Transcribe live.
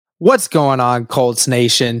What's going on, Colts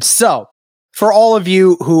Nation? So, for all of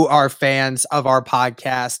you who are fans of our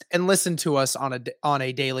podcast and listen to us on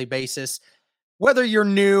a daily basis, whether you're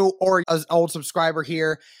new or an old subscriber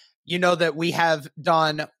here, you know that we have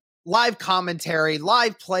done live commentary,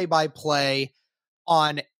 live play-by-play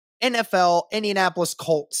on NFL Indianapolis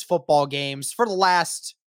Colts football games for the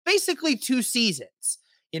last basically 2 seasons.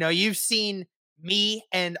 You've seen me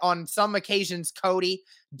and on some occasions Cody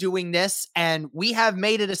doing this, and we have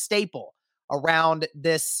made it a staple around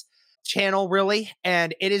this channel, really.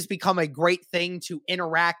 And it has become a great thing to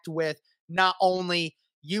interact with not only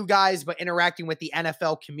you guys, but interacting with the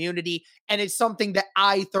NFL community. And it's something that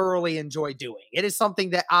I thoroughly enjoy doing. It is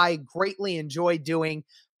something that I greatly enjoy doing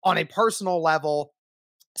on a personal level,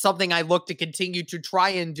 something I look to continue to try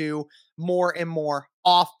and do more and more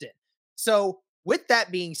often. So, with that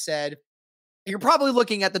being said, you're probably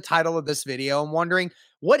looking at the title of this video and wondering,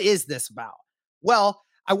 what is this about? Well,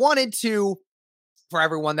 I wanted to, for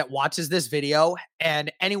everyone that watches this video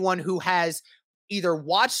and anyone who has either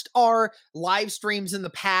watched our live streams in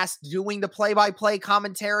the past doing the play-by-play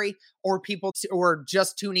commentary, or people who are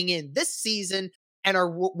just tuning in this season and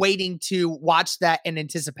are waiting to watch that in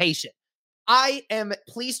anticipation. I am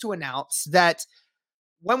pleased to announce that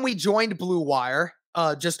when we joined Blue Wire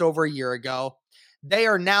just over a year ago, they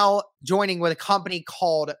are now joining with a company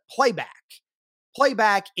called Playback.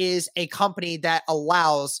 Playback is a company that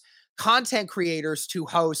allows content creators to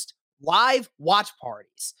host live watch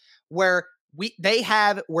parties where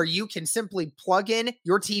you can simply plug in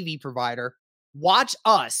your TV provider, watch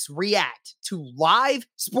us react to live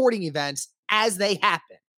sporting events as they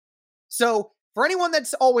happen. So, for anyone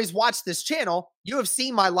that's always watched this channel, you have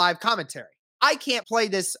seen my live commentary. I can't play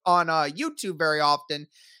this on YouTube very often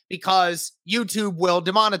because YouTube will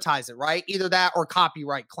demonetize it, right? Either that or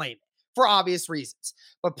copyright claim it for obvious reasons.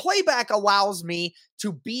 But Playback allows me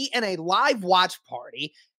to be in a live watch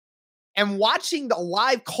party and watching the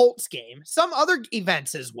live Colts game, some other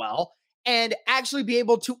events as well, and actually be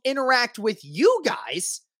able to interact with you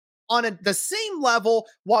guys on the same level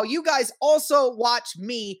while you guys also watch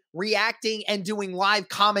me reacting and doing live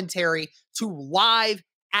commentary to live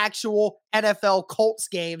actual NFL Colts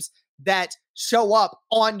games that show up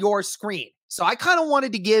on your screen. So I kind of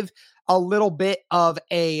wanted to give a little bit of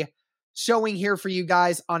a showing here for you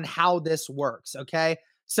guys on how this works, okay?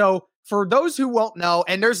 So for those who won't know,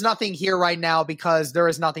 and there's nothing here right now because there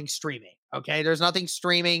is nothing streaming, okay? There's nothing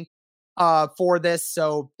streaming for this,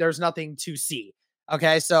 so there's nothing to see,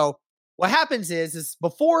 okay? So what happens is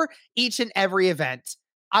before each and every event,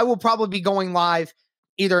 I will probably be going live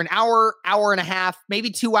either an hour, hour and a half,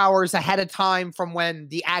 maybe 2 hours ahead of time from when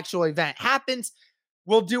the actual event happens.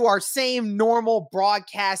 We'll do our same normal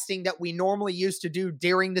broadcasting that we normally used to do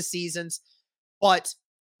during the seasons. But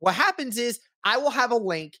what happens is I will have a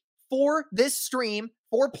link for this stream,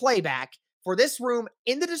 for Playback, for this room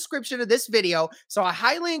in the description of this video. So I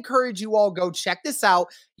highly encourage you all go check this out.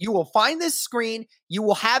 You will find this screen. You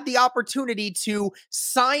will have the opportunity to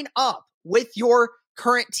sign up with your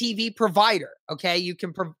current TV provider. Okay, you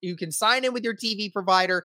can sign in with your TV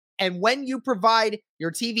provider, and when you provide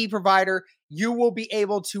your TV provider, you will be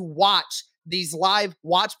able to watch these live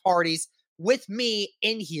watch parties with me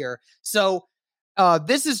in here. So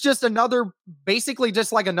this is just basically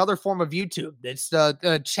just like another form of YouTube. It's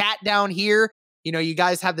the chat down here. You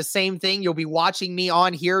guys have the same thing. You'll be watching me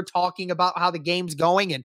on here talking about how the game's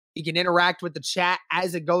going, and you can interact with the chat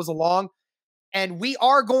as it goes along. And we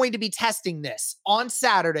are going to be testing this on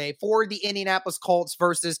Saturday for the Indianapolis Colts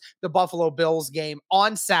versus the Buffalo Bills game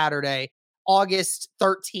on Saturday, August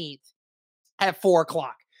 13th at 4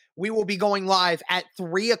 o'clock. We will be going live at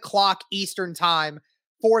 3 o'clock Eastern time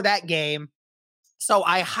for that game. So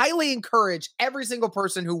I highly encourage every single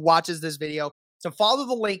person who watches this video to follow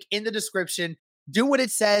the link in the description, do what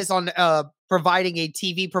it says on providing a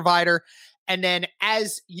TV provider. And then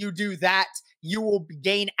as you do that, you will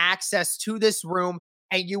gain access to this room,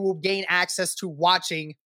 and you will gain access to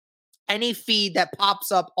watching any feed that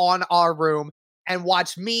pops up on our room and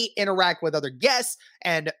watch me interact with other guests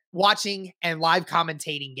and watching and live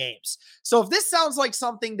commentating games. So if this sounds like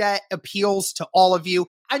something that appeals to all of you,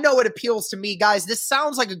 I know it appeals to me, guys. This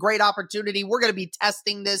sounds like a great opportunity. We're going to be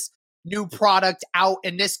testing this new product out,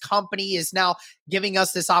 and this company is now giving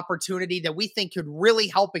us this opportunity that we think could really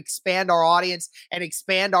help expand our audience and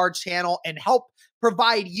expand our channel and help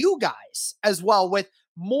provide you guys as well with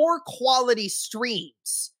more quality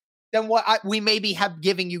streams than what we maybe have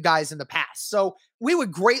given you guys in the past. So we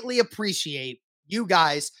would greatly appreciate you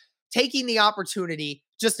guys taking the opportunity,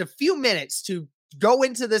 just a few minutes, to go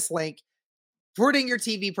into this link, put in your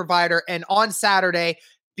TV provider, and on Saturday,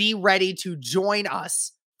 be ready to join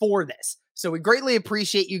us for this. So we greatly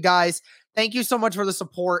appreciate you guys. Thank you so much for the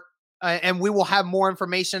support. And we will have more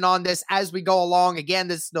information on this as we go along. Again,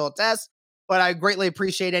 this is still a test, but I greatly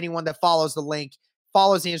appreciate anyone that follows the link,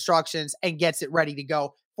 follows the instructions, and gets it ready to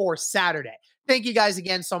go for Saturday. Thank you guys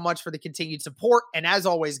again so much for the continued support. And as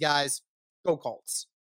always, guys, go Colts.